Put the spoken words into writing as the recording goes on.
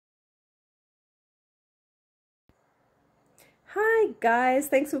Hi guys,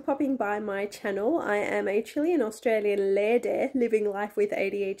 thanks for popping by my channel. I am a Chilean Australian lady living life with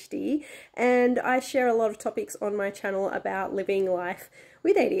ADHD, and I share a lot of topics on my channel about living life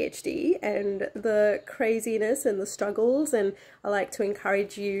with ADHD and the craziness and the struggles, and I like to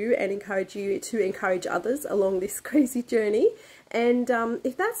encourage you to encourage others along this crazy journey. And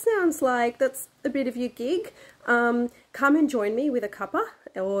if that sounds like that's a bit of your gig, come and join me with a cuppa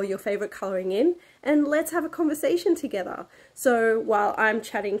or your favourite colouring in, and let's have a conversation together. So while I'm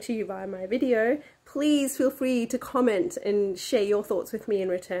chatting to you via my video, please feel free to comment and share your thoughts with me in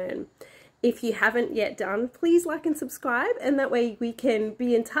return. If you haven't yet done, please like and subscribe, and that way we can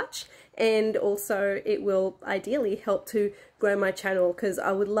be in touch, and also it will ideally help to grow my channel, because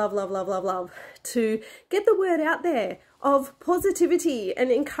I would love to get the word out there of positivity and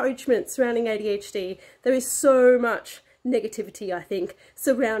encouragement surrounding ADHD. There is so much negativity, I think,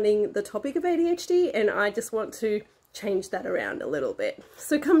 surrounding the topic of ADHD, and I just want to change that around a little bit.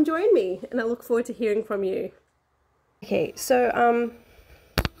 So come join me, and I look forward to hearing from you. Okay, so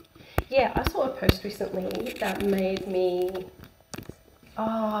yeah, I saw a post recently that made me,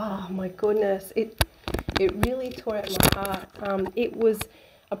 oh my goodness, it really tore at my heart. It was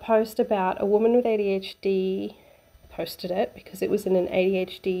a post about a woman with ADHD, posted it because it was in an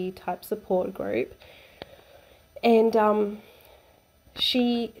ADHD type support group, and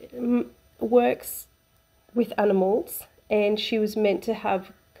she works with animals, and she was meant to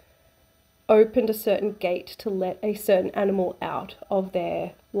have opened a certain gate to let a certain animal out of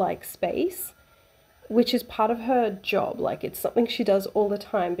their space, which is part of her job. Like, it's something she does all the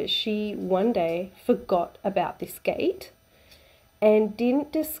time, but she one day forgot about this gate and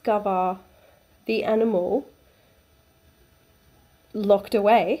didn't discover the animal locked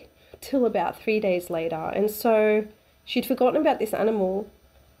away till about 3 days later. And so she'd forgotten about this animal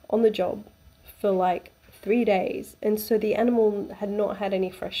on the job for like 3 days, and so the animal had not had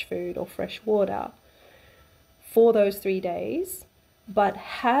any fresh food or fresh water for those 3 days, but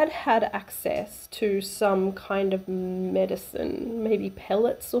had access to some kind of medicine, maybe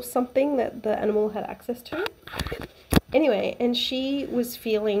pellets or something that the animal had access to. Anyway, and she was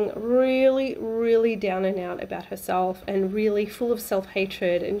feeling really down and out about herself, and really full of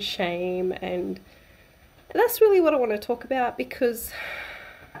self-hatred and shame, and that's really what I want to talk about, because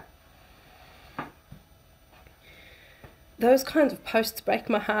those kinds of posts break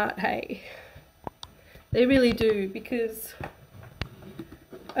my heart, hey. They really do, because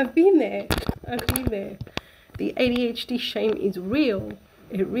I've been there. The ADHD shame is real.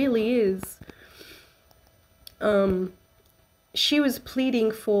 It really is. She was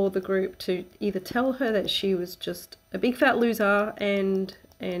pleading for the group to either tell her that she was just a big fat loser and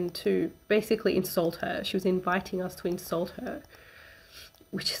to basically insult her. She was inviting us to insult her,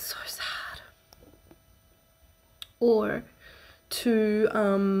 which is so sad. Or to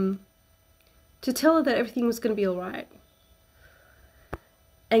tell her that everything was going to be all right.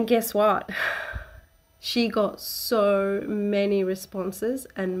 And guess what? She got so many responses,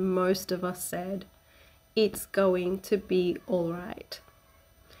 and most of us said, it's going to be all right.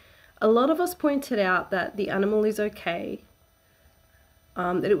 A lot of us pointed out that the animal is okay.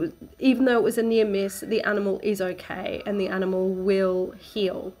 That it was, even though it was a near miss, the animal is okay, and the animal will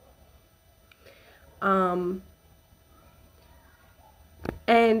heal. And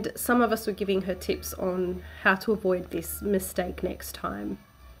some of us were giving her tips on how to avoid this mistake next time.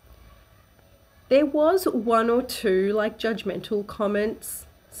 There was one or two judgmental comments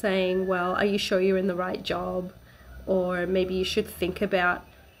saying, well, are you sure you're in the right job? Or maybe you should think about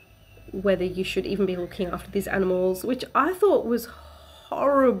whether you should even be looking after these animals, which I thought was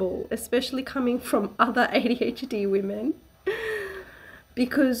horrible, especially coming from other ADHD women.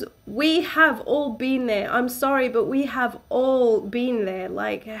 Because we have all been there. I'm sorry, but we have all been there.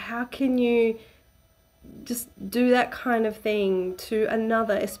 Like, how can you just do that kind of thing to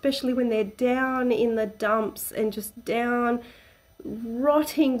another, especially when they're down in the dumps and just down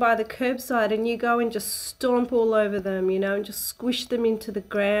rotting by the curbside, and you go and just stomp all over them, you know, and just squish them into the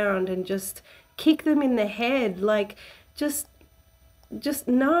ground and just kick them in the head. Like, just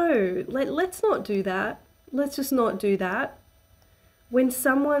no. Let's not do that. Let's just not do that. When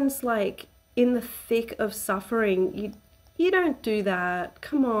someone's like in the thick of suffering, you don't do that.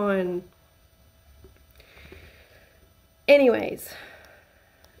 Come on. Anyways,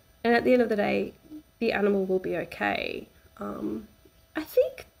 and at the end of the day, the animal will be okay. I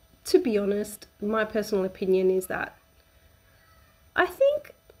think, to be honest, my personal opinion is that I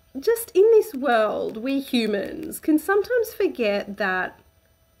think just in this world, we humans can sometimes forget that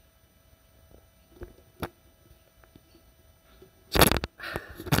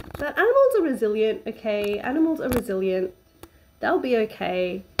animals are resilient, okay? Animals are resilient. They'll be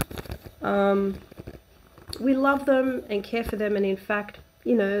okay. We love them and care for them, and in fact,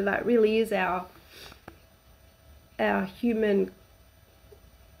 you know, that really is our human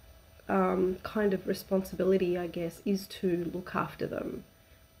kind of responsibility, I guess, is to look after them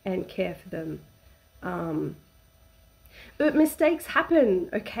and care for them. But mistakes happen,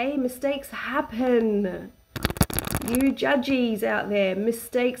 okay? Mistakes happen. You judgies out there,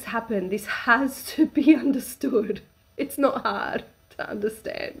 mistakes happen. This has to be understood. It's not hard to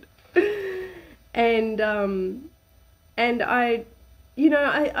understand. And I, you know,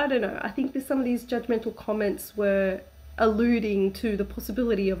 I don't know. I think that some of these judgmental comments were alluding to the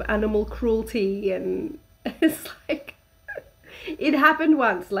possibility of animal cruelty, and it's like, it happened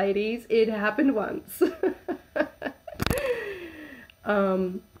once, ladies. It happened once.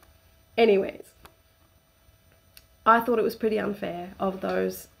 Anyways, I thought it was pretty unfair of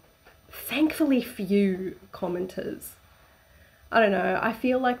those thankfully few commenters. I don't know, I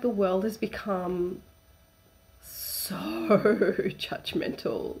feel like the world has become so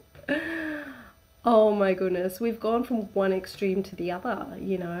judgmental. Oh my goodness, we've gone from one extreme to the other,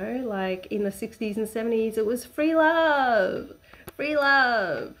 you know, like in the 60s and 70s it was free love,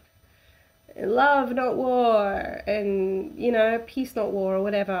 love not war, and you know, peace not war, or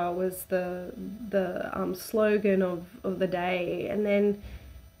whatever was the slogan of the day. And then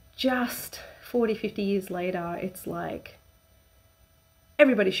just 40-50 years later, it's like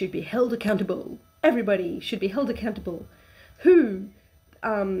everybody should be held accountable. Everybody should be held accountable. Who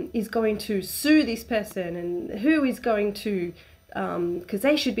is going to sue this person, and who is going to, because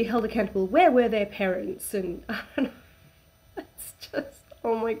they should be held accountable. Where were their parents? And I don't know. It's just,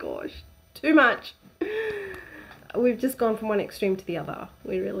 oh my gosh, too much. We've just gone from one extreme to the other.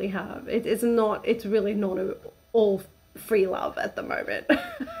 We really have. It's really not all free love at the moment.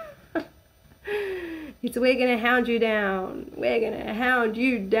 It's, we're gonna hound you down. We're gonna hound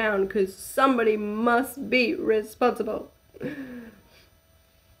you down because somebody must be responsible.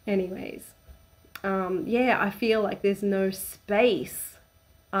 Anyways, yeah, I feel like there's no space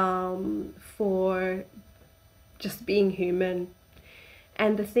for just being human.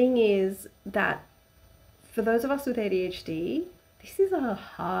 And the thing is that for those of us with ADHD, this is a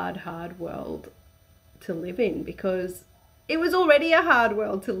hard world to live in, because it was already a hard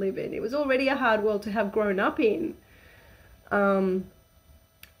world to live in. It was already a hard world to have grown up in a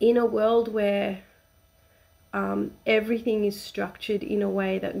world where everything is structured in a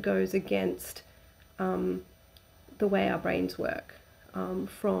way that goes against the way our brains work,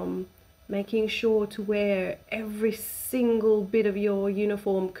 from making sure to wear every single bit of your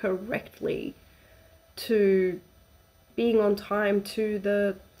uniform correctly, to being on time to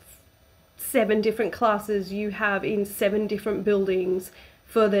the 7 different classes you have in 7 different buildings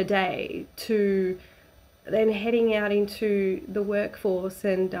for the day, to then heading out into the workforce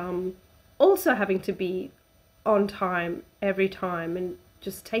and also having to be on time every time, and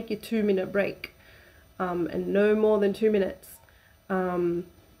just take your 2-minute break, and no more than 2 minutes.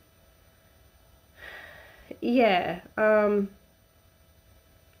 Yeah, and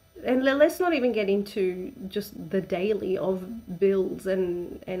let's not even get into just the daily of bills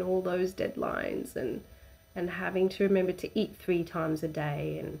and all those deadlines, and having to remember to eat 3 times a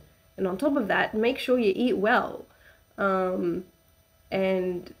day, and on top of that, make sure you eat well, and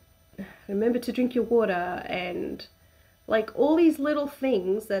remember to drink your water, and like all these little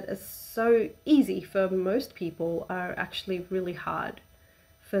things that are so easy for most people are actually really hard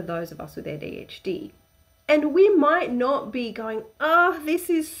for those of us with ADHD. And we might not be going, oh, this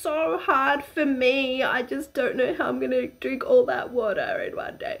is so hard for me. I just don't know how I'm going to drink all that water in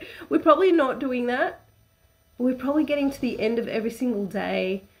one day. We're probably not doing that. We're probably getting to the end of every single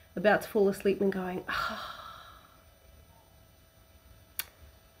day, about to fall asleep and going, ah,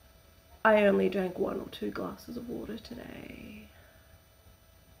 I only drank 1 or 2 glasses of water today.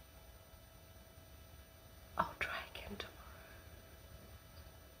 I'll try again tomorrow.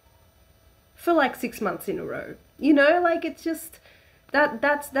 For like 6 months in a row, you know, like it's just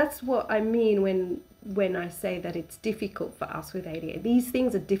that's what I mean when I say that it's difficult for us with ADHD. These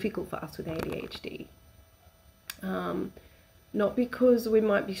things are difficult for us with ADHD, not because we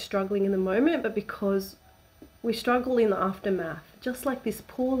might be struggling in the moment, but because we struggle in the aftermath. Just like this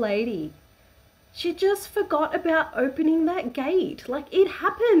poor lady, she just forgot about opening that gate. Like, it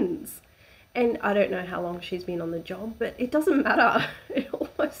happens. And I don't know how long she's been on the job, but it doesn't matter. It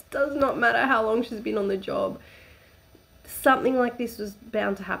almost does not matter how long she's been on the job. Something like this was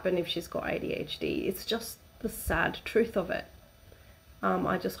bound to happen if she's got ADHD. It's just the sad truth of it.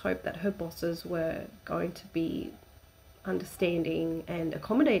 I just hope that her bosses were going to be understanding and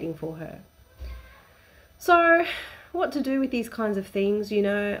accommodating for her. So what to do with these kinds of things. You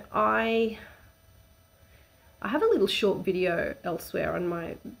know, I have a little short video elsewhere on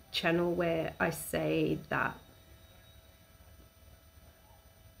my channel where I say that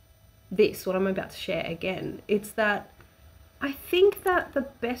what I'm about to share again, it's that I think that the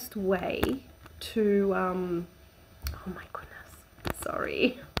best way to, oh my goodness,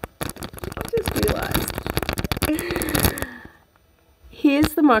 sorry, I just realized.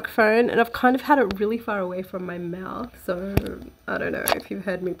 Here's the microphone, and I've kind of had it really far away from my mouth, so I don't know if you've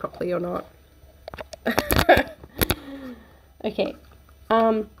heard me properly or not. Okay,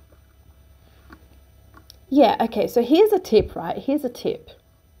 yeah, okay, so here's a tip, right? Here's a tip.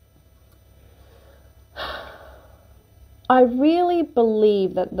 I really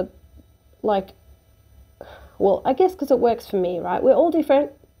believe that well, I guess because it works for me, right? We're all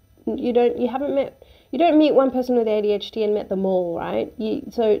different. You don't meet one person with ADHD and met them all, right?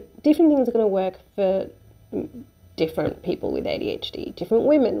 So different things are going to work for different people with ADHD, different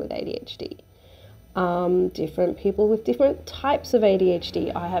women with ADHD, different people with different types of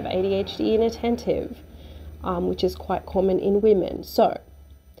ADHD. I have ADHD inattentive, which is quite common in women. So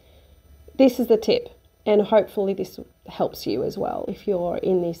this is the tip, and hopefully this helps you as well if you're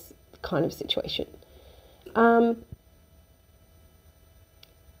in this kind of situation.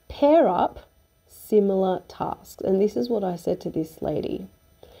 Pair up similar tasks. And this is what I said to this lady.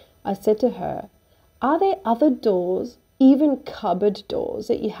 I said to her, are there other doors, even cupboard doors,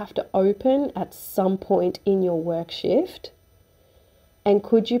 that you have to open at some point in your work shift? And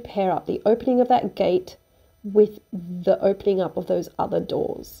could you pair up the opening of that gate with the opening up of those other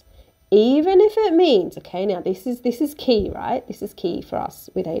doors? Even if it means, okay, now this is key, right? This is key for us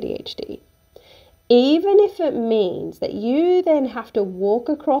with ADHD. Even if it means that you then have to walk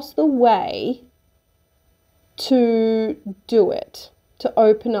across the way to do it, to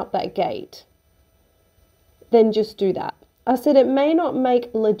open up that gate, then just do that. I said it may not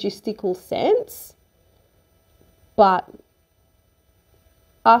make logistical sense, but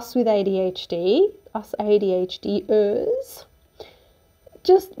us with ADHD, us ADHDers,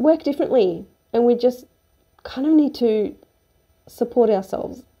 just work differently, and we just kind of need to support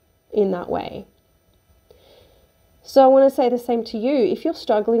ourselves in that way. So I want to say the same to you. If you're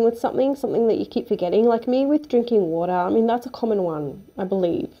struggling with something that you keep forgetting, like me with drinking water, I mean, that's a common one, I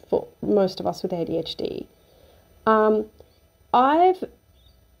believe, for most of us with ADHD. I've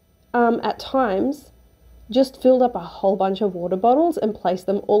at times just filled up a whole bunch of water bottles and placed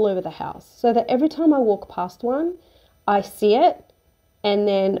them all over the house, so that every time I walk past one, I see it, and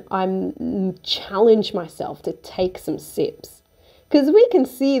then I challenge myself to take some sips. Because we can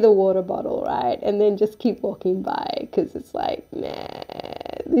see the water bottle, right? And then just keep walking by, because it's like, nah,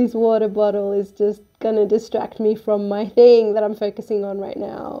 this water bottle is just going to distract me from my thing that I'm focusing on right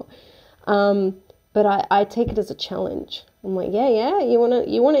now. But I take it as a challenge. I'm like, yeah, you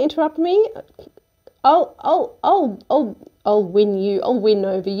wanna interrupt me? I'll win you. I'll win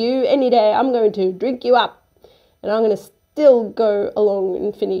over you any day. I'm going to drink you up, and I'm going to still go along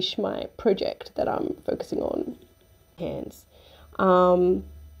and finish my project that I'm focusing on. Hands.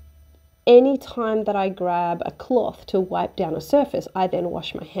 Any time that I grab a cloth to wipe down a surface, I then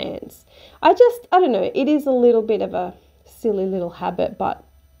wash my hands. I don't know, it is a little bit of a silly little habit, but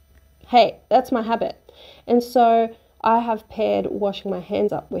hey, that's my habit. And so I have paired washing my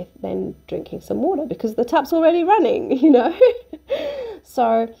hands up with then drinking some water, because the tap's already running, you know.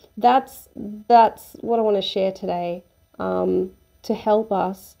 So that's what I want to share today, to help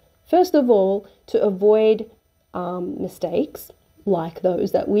us, first of all, to avoid mistakes like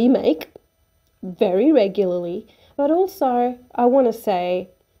those that we make very regularly. But also, I want to say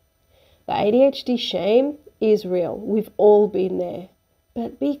the ADHD shame is real. We've all been there.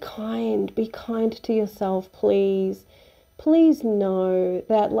 But be kind to yourself, please. Please know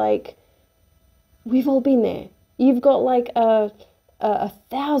that, like, we've all been there. You've got like a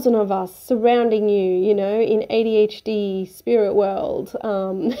 1,000 of us surrounding you, you know, in ADHD spirit world,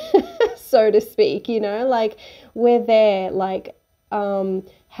 so to speak, you know, like we're there, like,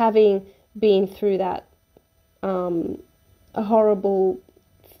 having been through that, a horrible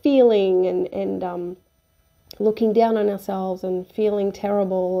feeling and looking down on ourselves and feeling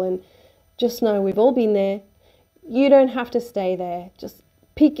terrible, and just know we've all been there. You don't have to stay there. Just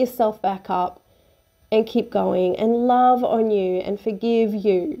pick yourself back up and keep going, and love on you and forgive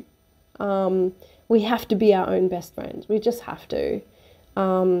you. We have to be our own best friends. We just have to.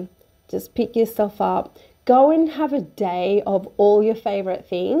 Just pick yourself up. Go and have a day of all your favorite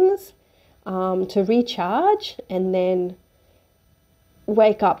things to recharge, and then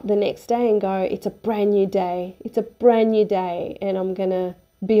wake up the next day and go, it's a brand new day. It's a brand new day, and I'm going to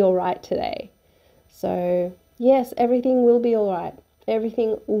be all right today. So Yes, everything will be all right.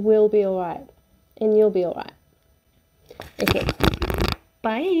 Everything will be all right. And you'll be all right. Okay.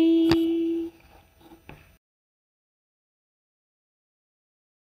 Bye.